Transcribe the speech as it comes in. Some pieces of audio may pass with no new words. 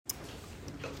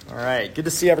All right, good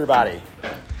to see everybody.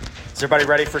 Is everybody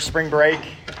ready for spring break?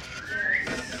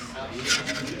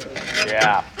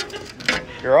 Yeah,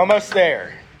 you're almost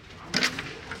there.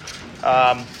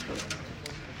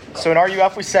 So in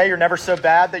RUF, we say you're never so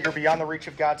bad that you're beyond the reach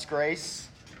of God's grace.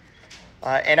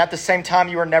 And at the same time,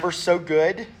 you are never so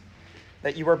good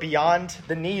that you are beyond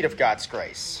the need of God's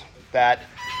grace. That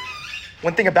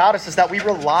one thing about us is that we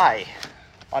rely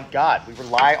on God. We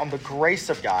rely on the grace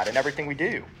of God in everything we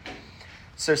do.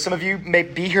 So some of you may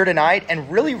be here tonight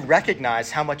and really recognize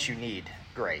how much you need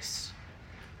grace.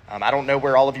 I don't know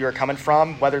where all of you are coming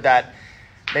from, whether that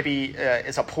maybe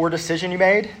is a poor decision you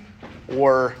made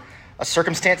or a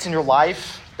circumstance in your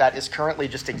life that is currently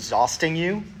just exhausting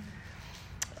you.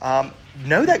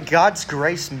 Know that God's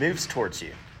grace moves towards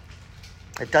you.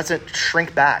 It doesn't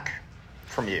shrink back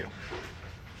from you.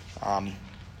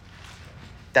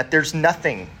 That there's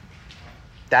nothing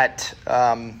that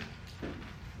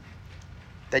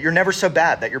you're never so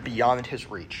bad that you're beyond his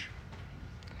reach.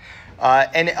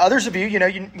 And others of you, you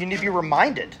need to be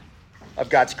reminded of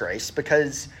God's grace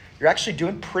because you're actually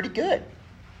doing pretty good.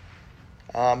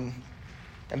 And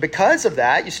because of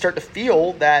that, you start to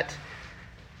feel that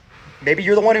maybe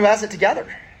you're the one who has it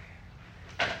together.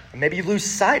 And maybe you lose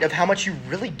sight of how much you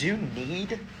really do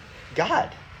need God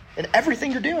in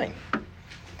everything you're doing.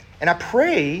 And I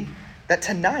pray that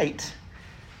tonight,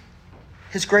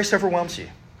 his grace overwhelms you,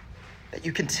 that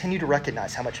you continue to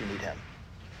recognize how much you need him.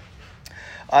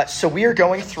 So we are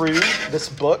going through this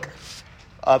book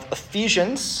of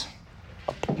Ephesians,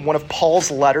 one of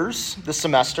Paul's letters this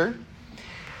semester.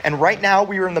 And right now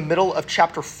we are in the middle of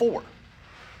chapter 4.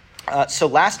 So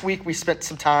last week we spent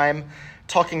some time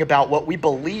talking about what we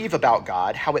believe about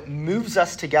God, how it moves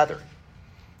us together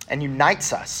and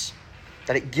unites us,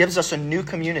 that it gives us a new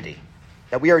community,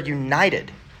 that we are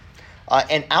united.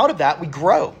 And out of that we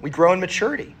grow in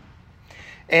maturity.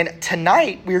 And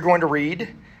tonight we are going to read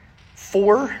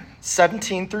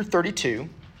 4:17 through 32.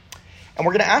 And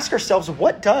we're going to ask ourselves,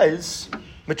 what does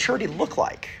maturity look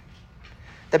like?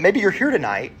 That maybe you're here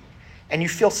tonight and you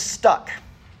feel stuck.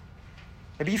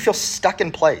 Maybe you feel stuck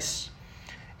in place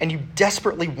and you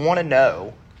desperately want to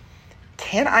know,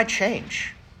 can I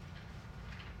change?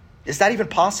 Is that even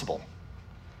possible?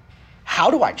 How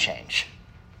do I change?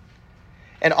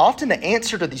 And often the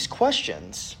answer to these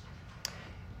questions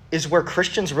is where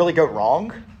Christians really go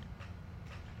wrong.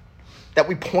 That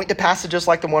we point to passages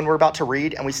like the one we're about to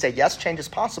read and we say, yes, change is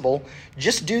possible.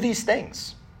 Just do these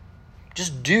things.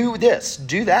 Just do this,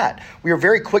 do that. We are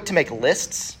very quick to make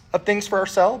lists of things for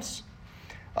ourselves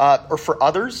or for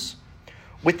others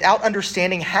without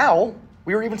understanding how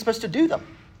we were even supposed to do them.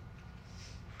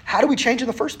 How do we change in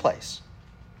the first place?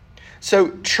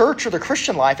 So church or the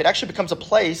Christian life, it actually becomes a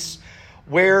place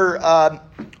where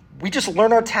we just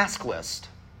learn our task list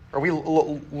or we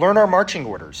learn our marching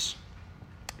orders.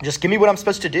 Just give me what I'm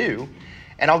supposed to do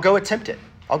and I'll go attempt it.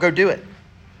 I'll go do it.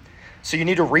 So you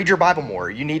need to read your Bible more.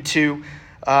 You need to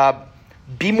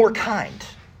be more kind.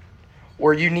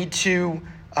 Or you need to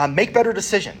make better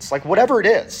decisions, like whatever it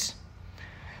is.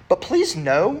 But please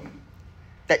know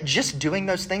that just doing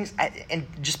those things and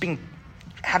just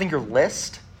having your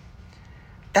list,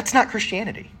 that's not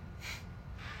Christianity.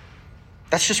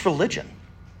 That's just religion.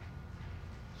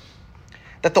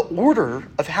 That the order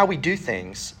of how we do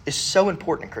things is so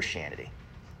important in Christianity.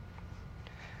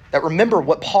 That remember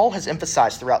what Paul has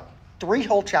emphasized throughout 3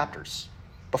 whole chapters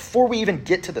before we even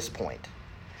get to this point,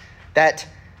 that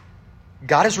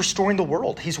God is restoring the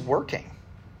world. He's working.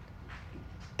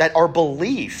 That our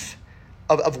belief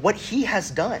of what he has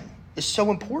done is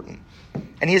so important.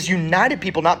 And he has united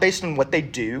people not based on what they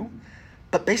do,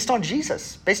 but based on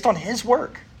Jesus, based on his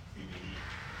work.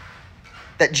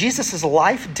 That Jesus'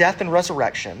 life, death, and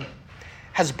resurrection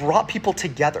has brought people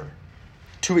together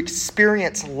to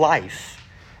experience life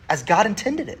as God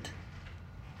intended it.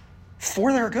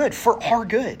 For their good, for our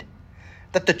good.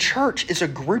 That the church is a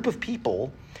group of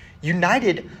people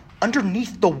united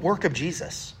underneath the work of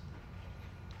Jesus.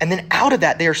 And then out of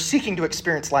that, they are seeking to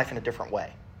experience life in a different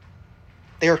way.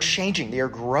 They are changing, they are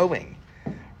growing,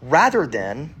 rather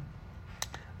than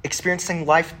experiencing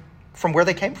life from where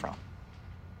they came from.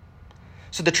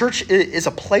 So the church is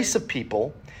a place of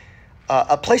people,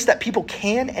 a place that people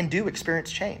can and do experience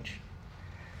change.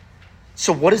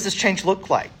 So what does this change look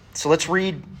like? So let's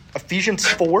read Ephesians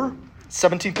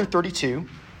 4:17 through 32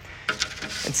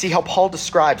 and see how Paul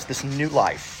describes this new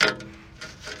life.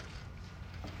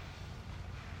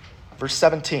 Verse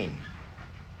 17.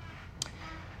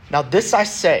 Now this I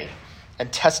say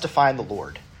and testify in the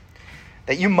Lord,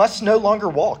 that you must no longer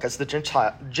walk as the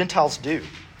Gentiles do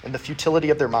in the futility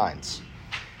of their minds.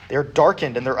 They are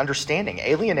darkened in their understanding,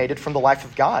 alienated from the life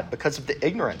of God because of the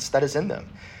ignorance that is in them,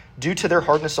 due to their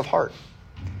hardness of heart.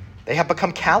 They have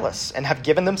become callous and have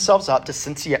given themselves up to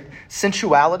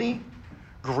sensuality,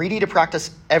 greedy to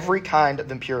practice every kind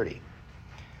of impurity.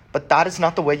 But that is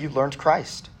not the way you learned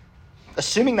Christ,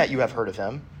 assuming that you have heard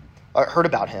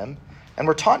about him, and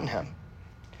were taught in him,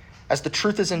 as the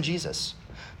truth is in Jesus,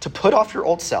 to put off your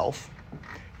old self,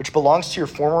 which belongs to your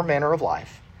former manner of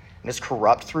life, and is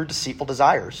corrupt through deceitful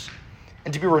desires,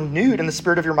 and to be renewed in the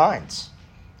spirit of your minds,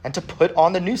 and to put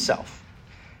on the new self,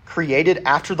 created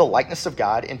after the likeness of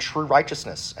God in true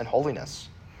righteousness and holiness.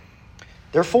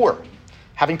 Therefore,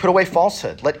 having put away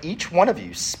falsehood, let each one of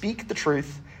you speak the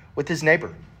truth with his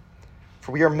neighbor,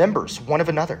 for we are members one of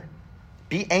another.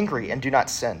 Be angry and do not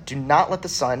sin. Do not let the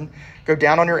sun go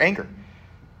down on your anger.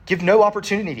 Give no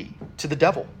opportunity to the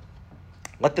devil.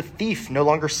 Let the thief no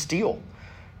longer steal,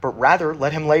 but rather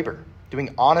let him labor,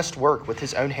 doing honest work with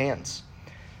his own hands,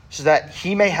 so that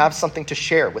he may have something to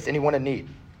share with anyone in need.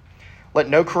 Let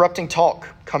no corrupting talk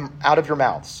come out of your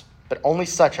mouths, but only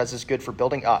such as is good for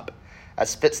building up,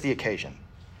 as fits the occasion,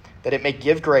 that it may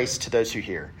give grace to those who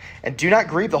hear. And do not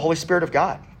grieve the Holy Spirit of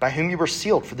God, by whom you were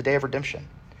sealed for the day of redemption.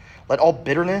 Let all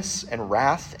bitterness and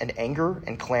wrath and anger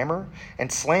and clamor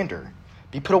and slander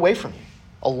be put away from you,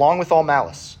 along with all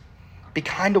malice. Be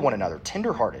kind to one another,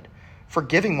 tenderhearted,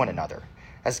 forgiving one another,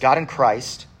 as God in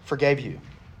Christ forgave you.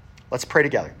 Let's pray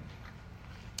together.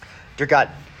 Dear God,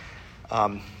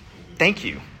 thank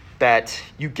you that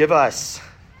you give us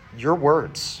your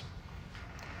words,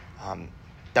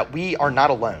 that we are not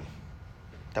alone,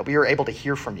 that we are able to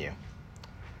hear from you,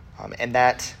 and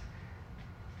that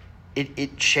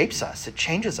it shapes us, it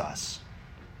changes us.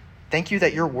 Thank you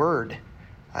that your word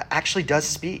actually does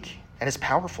speak and is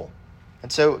powerful.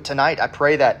 And so tonight I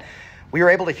pray that we are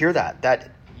able to hear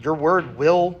that your word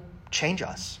will change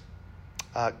us,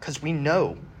 because we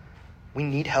know we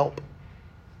need help.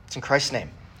 It's in Christ's name,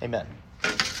 amen.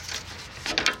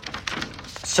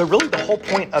 So really the whole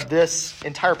point of this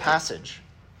entire passage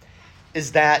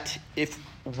is that if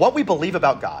what we believe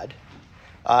about God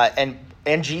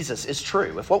and Jesus is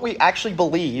true, if what we actually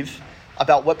believe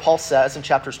about what Paul says in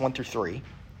chapters 1 through 3,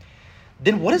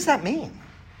 then what does that mean?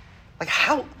 Like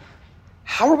how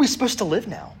are we supposed to live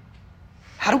now?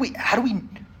 How do we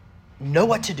know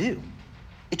what to do?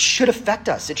 It should affect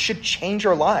us. It should change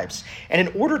our lives. And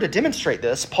in order to demonstrate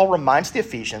this, Paul reminds the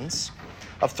Ephesians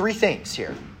of three things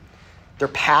here: their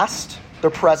past,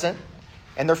 their present,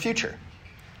 and their future.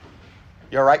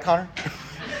 You all right, Connor?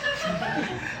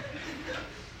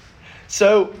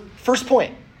 So, first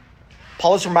point,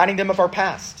 Paul is reminding them of our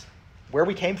past, where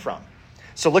we came from.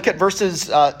 So look at verses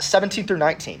 17 through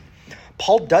 19.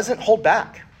 Paul doesn't hold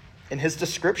back in his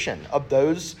description of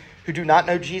those who do not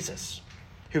know Jesus,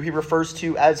 who he refers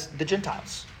to as the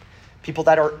Gentiles, people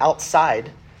that are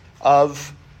outside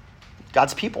of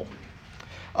God's people.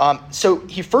 So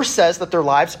he first says that their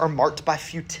lives are marked by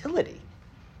futility,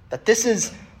 that this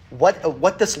is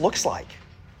what this looks like.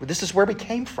 This is where we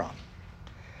came from.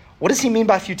 What does he mean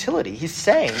by futility? He's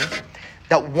saying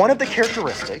that one of the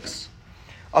characteristics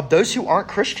of those who aren't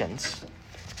Christians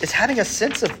is having a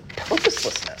sense of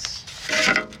purposelessness.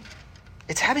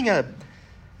 It's having a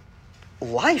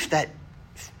life that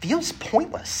feels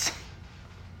pointless,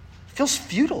 feels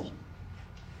futile.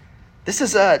 This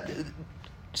is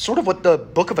sort of what the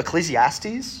book of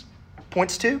Ecclesiastes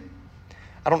points to.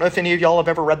 I don't know if any of y'all have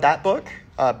ever read that book,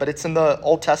 but it's in the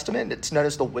Old Testament. It's known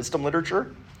as the wisdom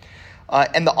literature.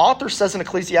 And the author says in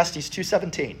Ecclesiastes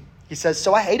 2:17, he says,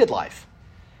 "So I hated life,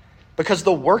 because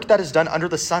the work that is done under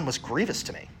the sun was grievous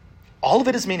to me. All of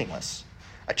it is meaningless,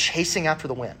 a chasing after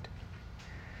the wind."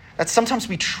 That sometimes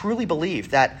we truly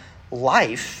believe that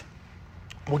life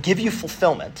will give you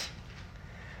fulfillment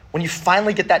when you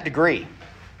finally get that degree,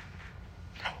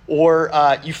 or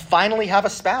you finally have a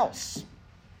spouse,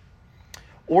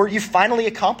 or you finally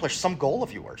accomplish some goal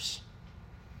of yours,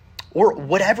 or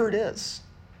whatever it is.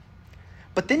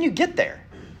 But then you get there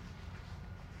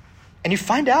and you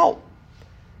find out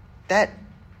that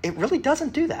it really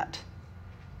doesn't do that.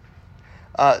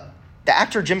 The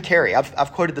actor Jim Carrey,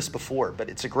 I've quoted this before, but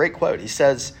it's a great quote. He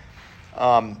says,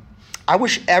 "I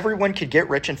wish everyone could get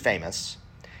rich and famous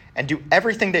and do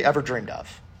everything they ever dreamed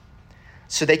of,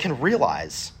 so they can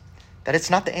realize that it's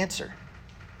not the answer."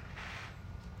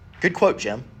 Good quote,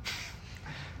 Jim.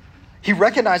 He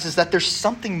recognizes that there's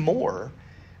something more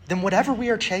than whatever we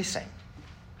are chasing.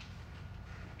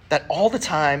 That all the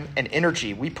time and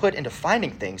energy we put into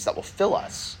finding things that will fill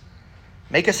us,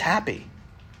 make us happy,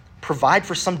 provide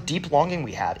for some deep longing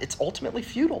we have, it's ultimately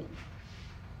futile.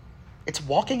 It's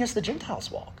walking as the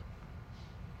Gentiles walk.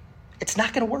 It's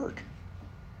not going to work.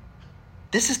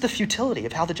 This is the futility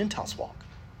of how the Gentiles walk.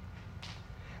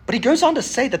 But he goes on to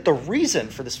say that the reason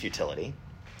for this futility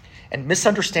and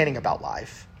misunderstanding about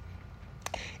life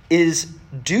is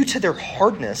due to their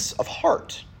hardness of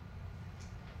heart.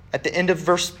 At the end of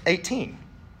verse 18,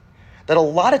 that a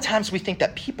lot of times we think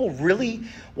that people really,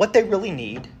 what they really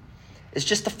need is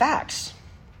just the facts.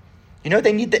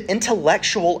 They need the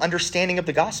intellectual understanding of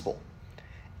the gospel,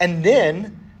 and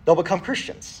then they'll become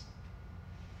Christians.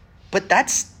 But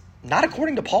that's not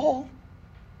according to Paul.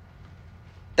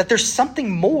 That there's something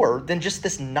more than just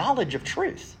this knowledge of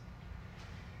truth.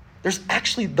 There's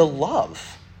actually the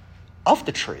love of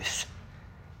the truth.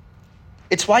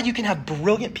 It's why you can have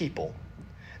brilliant people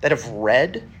that have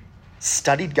read,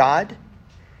 studied God,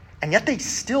 and yet they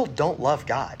still don't love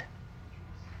God.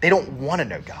 They don't want to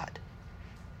know God.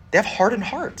 They have hardened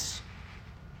hearts.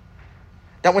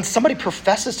 That when somebody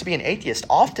professes to be an atheist,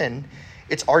 often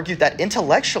it's argued that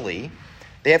intellectually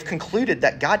they have concluded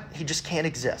that God, he just can't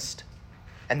exist.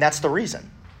 And that's the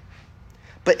reason.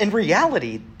 But in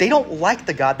reality, they don't like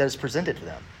the God that is presented to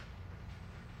them.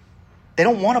 They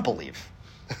don't want to believe.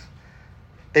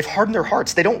 They've hardened their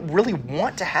hearts. They don't really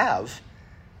want to have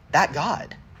that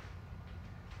God.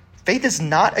 Faith is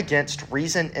not against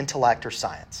reason, intellect, or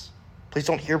science. Please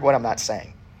don't hear what I'm not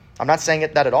saying. I'm not saying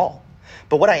that at all.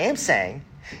 But what I am saying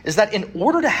is that in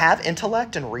order to have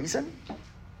intellect and reason,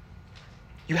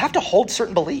 you have to hold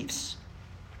certain beliefs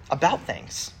about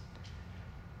things.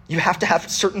 You have to have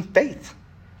certain faith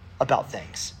about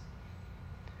things.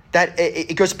 That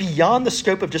it goes beyond the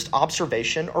scope of just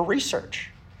observation or research.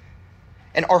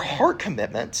 And our heart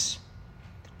commitments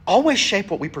always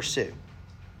shape what we pursue.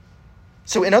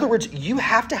 So in other words, you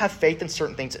have to have faith in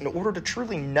certain things in order to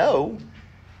truly know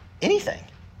anything.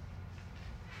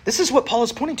 This is what Paul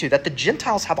is pointing to, that the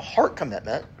Gentiles have a heart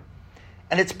commitment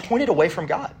and it's pointed away from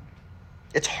God.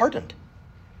 It's hardened.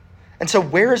 And so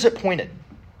where is it pointed?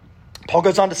 Paul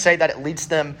goes on to say that it leads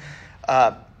them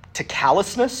to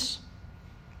callousness,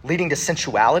 leading to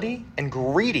sensuality, and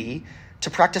greedy to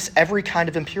practice every kind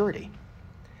of impurity.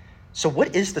 So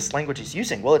what is this language he's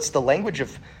using? Well, it's the language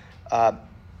of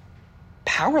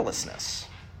powerlessness.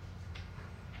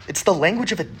 It's the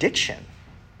language of addiction.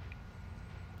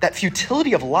 That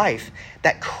futility of life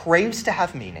that craves to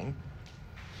have meaning,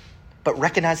 but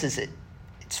recognizes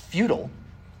it's futile,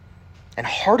 and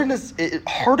it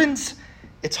hardens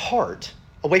its heart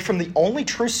away from the only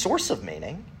true source of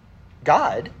meaning,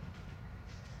 God.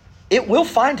 It will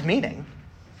find meaning.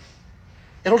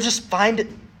 It'll just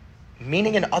find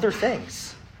meaning in other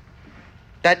things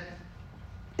that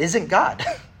isn't God.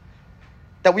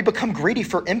 That we become greedy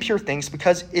for impure things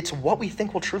because it's what we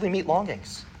think will truly meet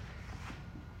longings.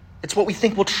 It's what we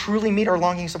think will truly meet our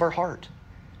longings of our heart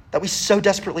that we so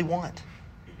desperately want.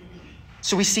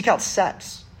 So we seek out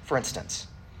sex, for instance,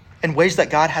 in ways that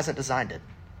God hasn't designed it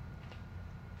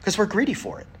because we're greedy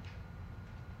for it,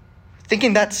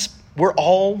 thinking that's where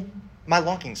all my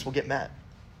longings will get met.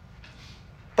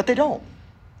 But they don't.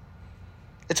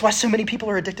 It's why so many people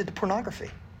are addicted to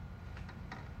pornography.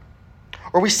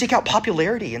 Or we seek out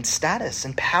popularity and status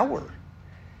and power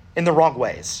in the wrong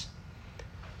ways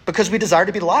because we desire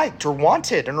to be liked or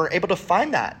wanted and are able to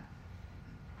find that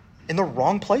in the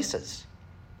wrong places.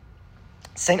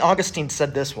 St. Augustine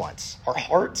said this once: our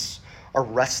hearts are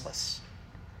restless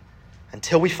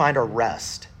until we find our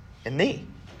rest in thee,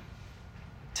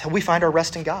 until we find our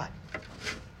rest in God.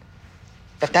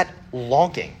 That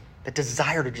longing, that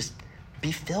desire to just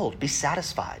be filled, be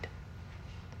satisfied,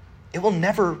 it will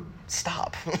never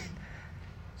stop.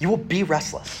 You will be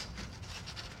restless.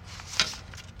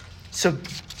 So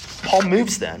Paul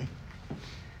moves then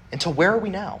into where are we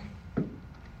now?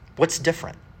 What's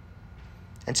different?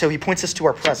 And so he points us to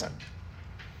our present.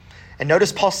 And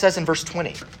notice Paul says in verse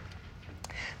 20,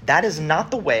 that is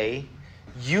not the way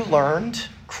you learned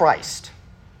Christ.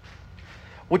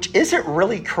 Which isn't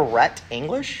really correct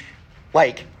English.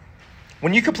 Like,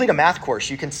 when you complete a math course,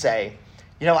 you can say,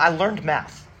 I learned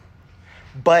math.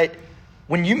 But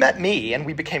when you met me and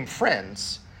we became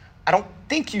friends, I don't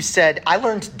think you said, I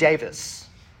learned Davis.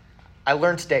 I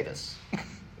learned Davis,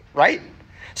 right?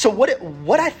 So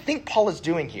what I think Paul is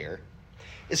doing here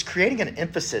is creating an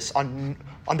emphasis on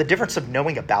the difference of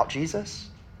knowing about Jesus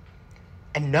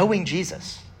and knowing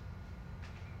Jesus.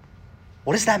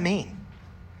 What does that mean?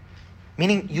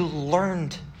 Meaning you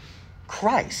learned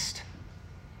Christ.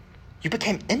 You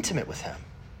became intimate with him.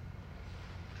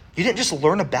 You didn't just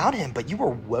learn about him, but you were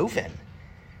woven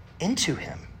into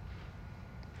him.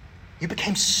 You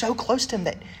became so close to him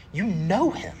that you know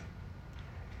him.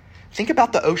 Think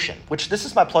about the ocean, which this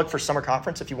is my plug for summer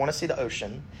conference. If you want to see the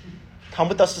ocean, come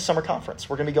with us to summer conference.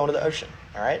 We're going to be going to the ocean,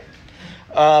 all right?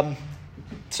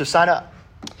 So sign up.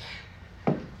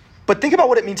 But think about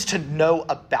what it means to know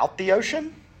about the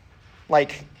ocean.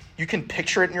 Like, you can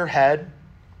picture it in your head.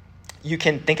 You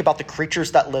can think about the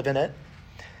creatures that live in it,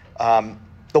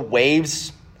 the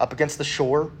waves up against the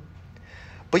shore.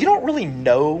 But you don't really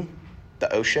know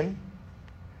the ocean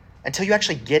until you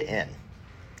actually get in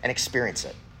and experience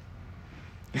it.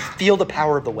 You feel the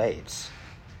power of the waves.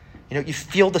 You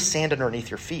feel the sand underneath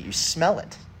your feet. You smell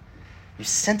it. You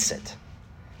sense it.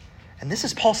 And this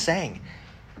is Paul saying,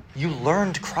 you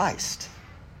learned Christ.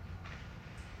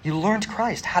 You learned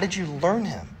Christ. How did you learn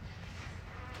him?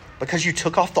 Because you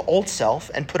took off the old self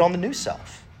and put on the new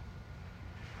self.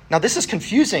 Now, this is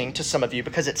confusing to some of you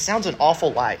because it sounds an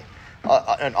awful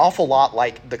lot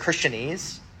like the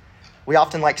Christianese. We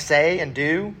often say and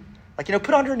do,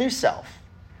 put on your new self.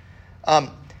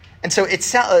 And so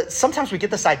sometimes we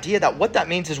get this idea that what that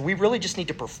means is we really just need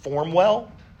to perform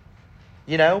well.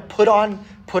 Put on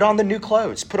the new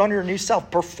clothes, put on your new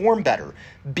self, perform better,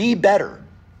 be better.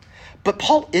 But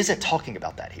Paul isn't talking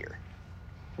about that here.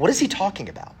 What is he talking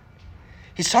about?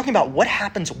 He's talking about what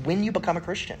happens when you become a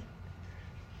Christian.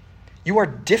 You are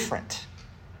different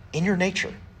in your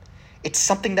nature. It's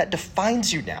something that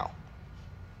defines you now.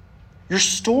 Your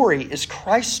story is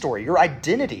Christ's story. Your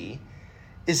identity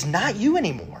is not you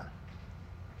anymore.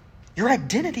 Your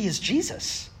identity is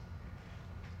Jesus.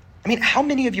 I mean, how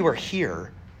many of you are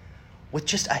here with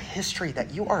just a history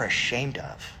that you are ashamed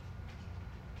of?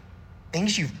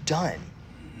 Things you've done,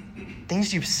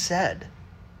 things you've said,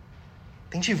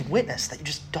 things you've witnessed that you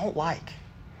just don't like.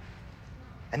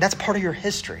 And that's part of your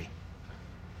history.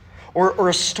 Or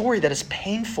a story that is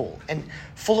painful and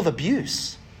full of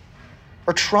abuse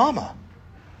or trauma.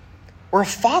 Or a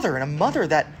father and a mother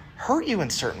that hurt you in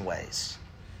certain ways.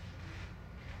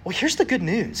 Well, here's the good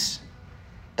news.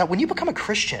 That when you become a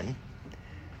Christian,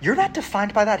 you're not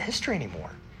defined by that history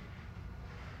anymore.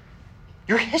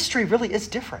 Your history really is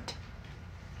different.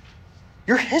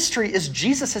 Your history is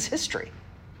Jesus' history.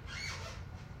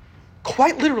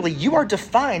 Quite literally, you are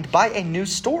defined by a new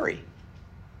story.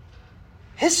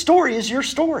 His story is your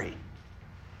story.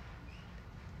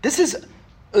 This is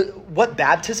what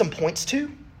baptism points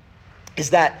to, is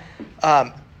that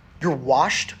you're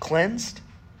washed, cleansed,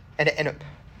 and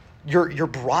you're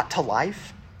brought to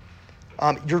life.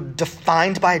 You're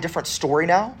defined by a different story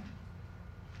now.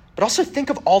 But also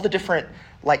think of all the different,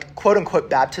 quote unquote,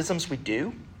 baptisms we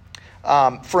do.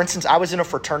 For instance, I was in a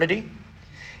fraternity,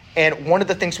 and one of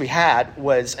the things we had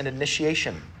was an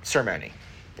initiation ceremony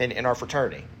in our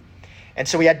fraternity. And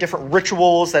so we had different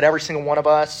rituals that every single one of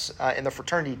us in the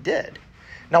fraternity did.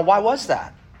 Now, why was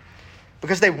that?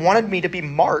 Because they wanted me to be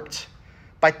marked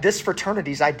by this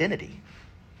fraternity's identity.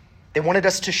 They wanted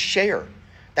us to share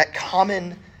that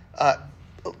common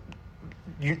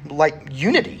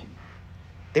unity.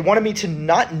 They wanted me to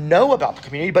not know about the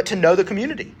community, but to know the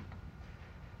community.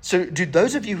 So do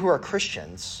those of you who are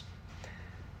Christians,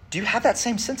 do you have that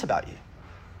same sense about you?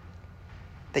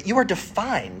 That you are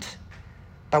defined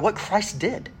by what Christ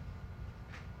did.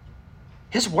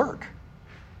 His work.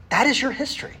 That is your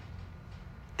history.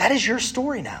 That is your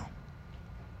story now.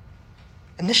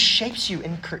 And this shapes you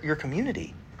in your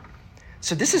community.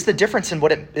 So this is the difference in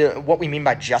what we mean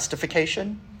by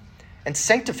justification and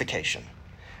sanctification.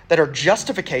 That our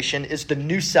justification is the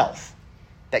new self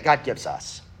that God gives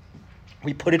us.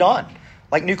 We put it on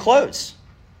like new clothes.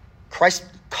 Christ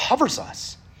covers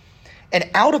us. And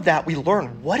out of that, we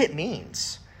learn what it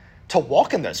means to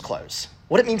walk in those clothes,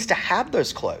 what it means to have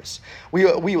those clothes. We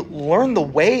learn the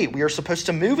way we are supposed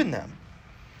to move in them.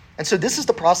 And so this is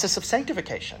the process of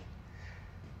sanctification.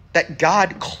 That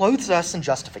God clothes us in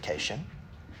justification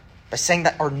by saying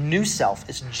that our new self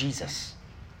is Jesus.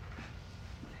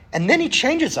 And then he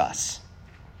changes us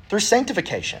through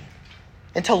sanctification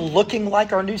into looking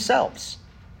like our new selves.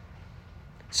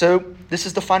 So this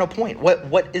is the final point.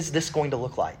 What is this going to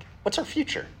look like? What's our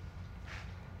future?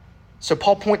 So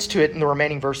Paul points to it in the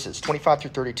remaining verses, 25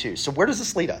 through 32. So where does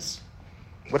this lead us?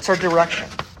 What's our direction?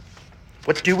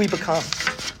 What do we become?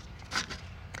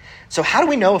 So how do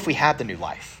we know if we have the new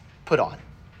life put on?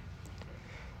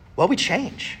 Well, we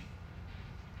change.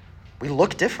 We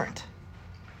look different.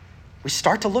 We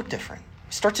start to look different.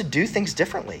 We start to do things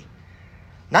differently.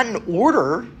 Not in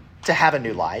order to have a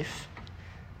new life,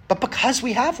 but because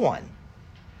we have one.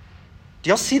 Do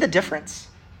y'all see the difference?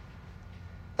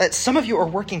 That some of you are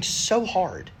working so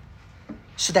hard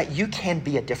so that you can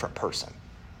be a different person.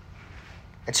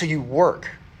 And so you work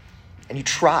and you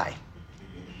try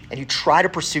to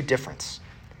pursue difference.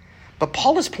 But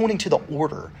Paul is pointing to the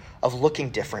order of looking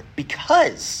different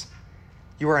because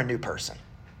you are a new person.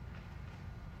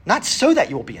 Not so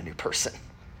that you will be a new person.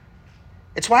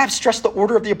 It's why I've stressed the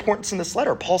order of the importance in this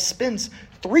letter. Paul spends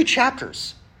 3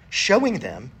 chapters showing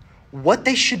them what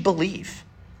they should believe,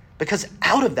 because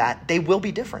out of that, they will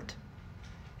be different.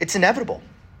 It's inevitable.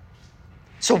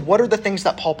 So what are the things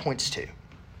that Paul points to?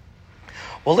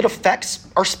 Well, it affects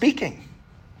our speaking.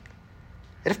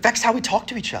 It affects how we talk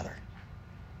to each other.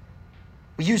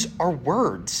 We use our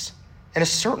words in a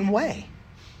certain way.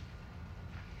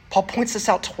 Paul points this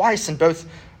out twice in both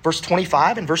verse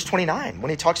 25 and verse 29 when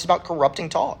he talks about corrupting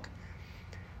talk.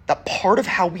 That part of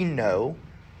how we know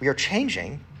we are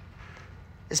changing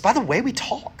is by the way we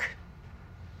talk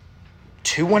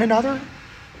to one another,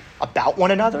 about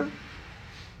one another,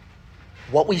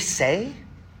 what we say,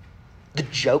 the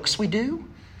jokes we do,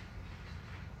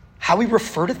 how we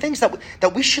refer to things,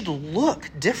 that we should look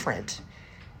different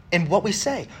in what we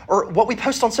say or what we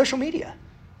post on social media,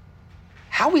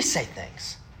 how we say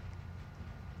things.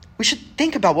 We should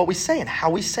think about what we say and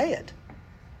how we say it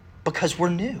because we're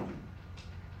new.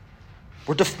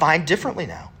 We're defined differently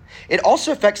now. It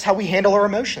also affects how we handle our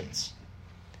emotions.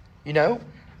 You know,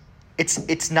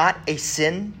 it's not a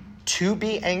sin to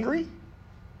be angry.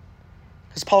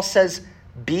 Because Paul says,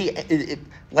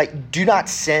 do not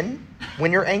sin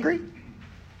when you're angry.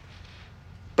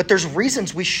 But there's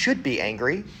reasons we should be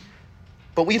angry,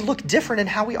 but we look different in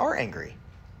how we are angry.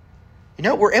 You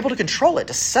know, we're able to control it,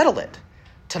 to settle it,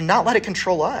 to not let it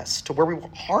control us, to where we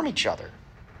harm each other.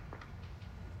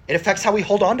 It affects how we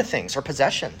hold on to things or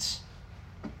possessions.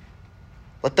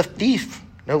 Let the thief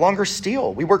no longer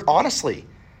steal. We work honestly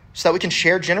so that we can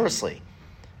share generously.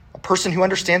 A person who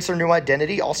understands their new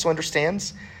identity also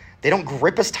understands they don't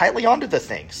grip as tightly onto the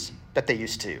things that they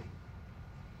used to.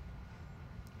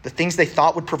 The things they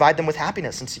thought would provide them with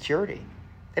happiness and security.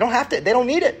 They don't have to, they don't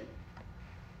need it.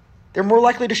 They're more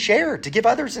likely to share, to give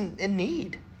others in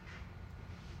need.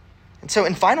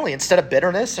 And finally, instead of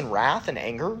bitterness and wrath and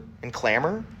anger and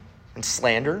clamor and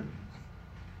slander,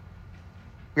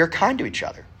 we are kind to each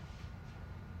other.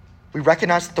 We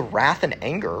recognize that the wrath and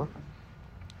anger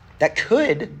that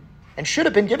could and should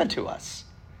have been given to us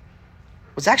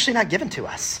was actually not given to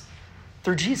us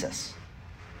through Jesus.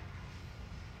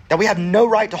 That we have no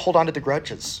right to hold on to the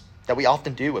grudges that we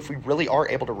often do if we really are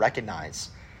able to recognize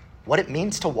what it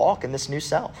means to walk in this new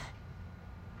self.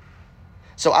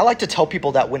 So I like to tell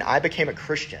people that when I became a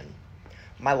Christian,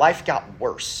 my life got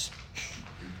worse.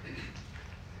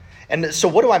 And so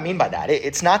what do I mean by that?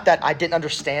 It's not that I didn't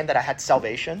understand that I had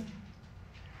salvation,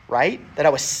 right? That I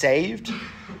was saved,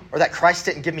 or that Christ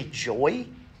didn't give me joy.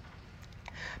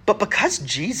 But because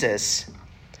Jesus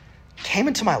came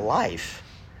into my life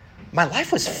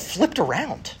was flipped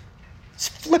around. It's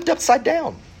flipped upside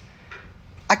down.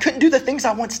 I couldn't do the things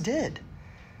I once did.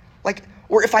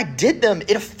 Or if I did them,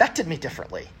 it affected me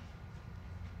differently.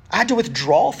 I had to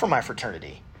withdraw from my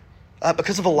fraternity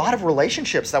because of a lot of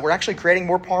relationships that were actually creating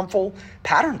more harmful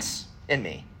patterns in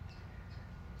me.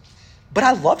 But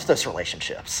I loved those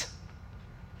relationships.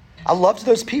 I loved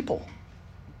those people.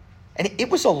 And it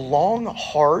was a long,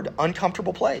 hard,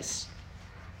 uncomfortable place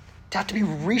to have to be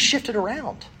reshifted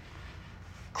around.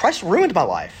 Christ ruined my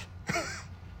life.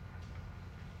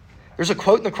 There's a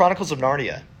quote in the Chronicles of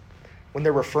Narnia when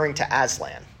they're referring to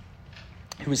Aslan,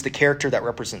 who is the character that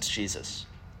represents Jesus.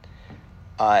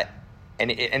 And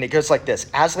it goes like this.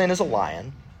 Aslan is a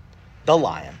lion,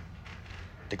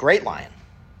 the great lion.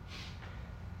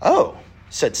 Oh,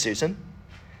 said Susan,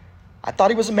 I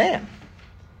thought he was a man.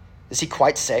 Is he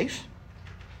quite safe?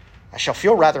 I shall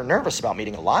feel rather nervous about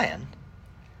meeting a lion.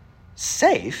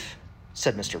 Safe,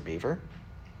 said Mr. Beaver.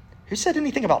 Who said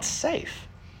anything about safe?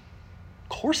 Of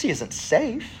course he isn't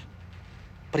safe.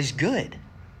 But he's good.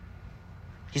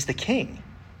 He's the king,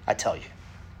 I tell you.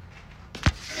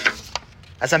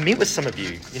 As I meet with some of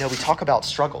you, we talk about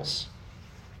struggles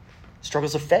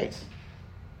of faith,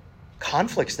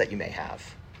 conflicts that you may have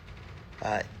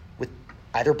with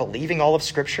either believing all of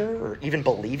Scripture or even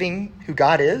believing who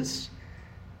God is,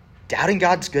 doubting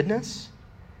God's goodness.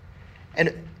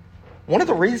 And one of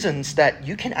the reasons that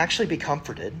you can actually be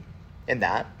comforted in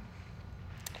that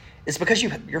is because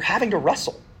you're having to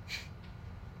wrestle.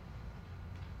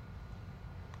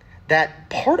 That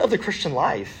part of the Christian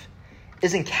life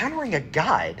is encountering a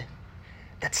God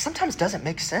that sometimes doesn't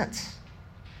make sense,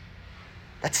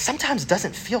 that sometimes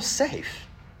doesn't feel safe,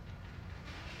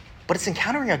 but it's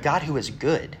encountering a God who is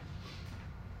good.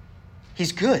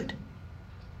 He's good.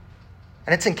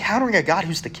 And it's encountering a God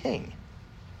who's the king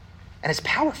and is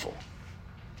powerful.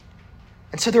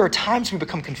 And so there are times we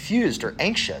become confused or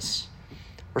anxious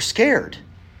or scared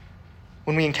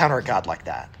when we encounter a God like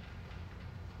that.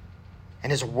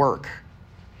 And his work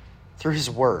through his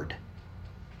word.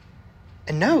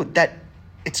 And know that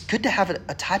it's good to have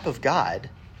a type of God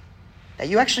that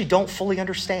you actually don't fully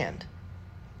understand.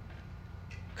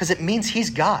 Because it means he's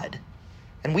God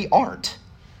and we aren't.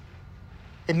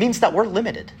 It means that we're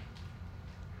limited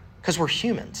because we're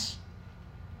humans.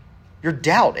 Your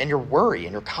doubt and your worry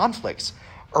and your conflicts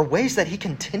are ways that he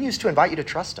continues to invite you to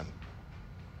trust him,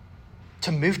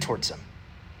 to move towards him.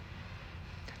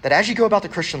 That as you go about the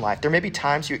Christian life, there may be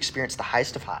times you experience the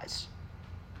highest of highs,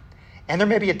 and there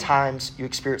may be at times you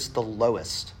experience the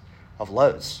lowest of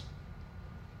lows.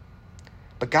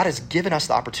 But God has given us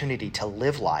the opportunity to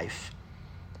live life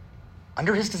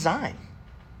under his design,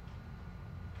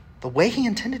 the way he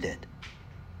intended it.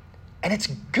 And it's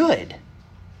good.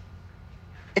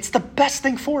 It's the best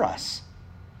thing for us.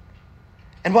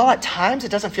 And while at times it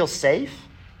doesn't feel safe,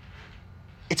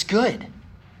 it's good.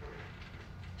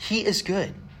 He is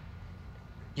good.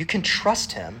 You can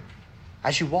trust him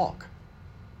as you walk.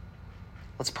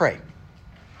 Let's pray.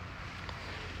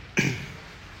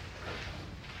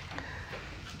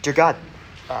 Dear God,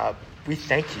 we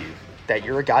thank you that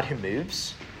you're a God who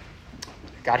moves,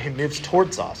 a God who moves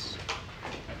towards us,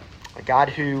 a God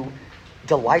who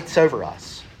delights over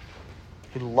us,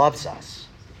 who loves us,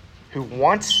 who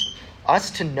wants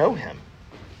us to know him.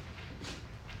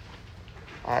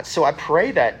 So I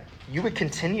pray that you would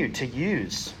continue to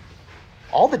use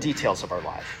all the details of our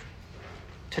life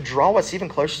to draw us even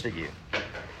closer to you,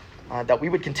 that we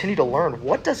would continue to learn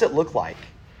what does it look like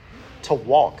to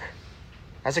walk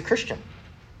as a Christian?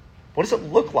 What does it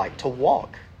look like to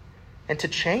walk and to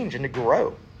change and to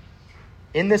grow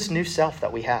in this new self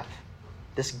that we have,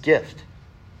 this gift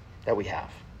that we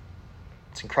have?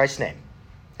 It's in Christ's name.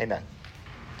 Amen.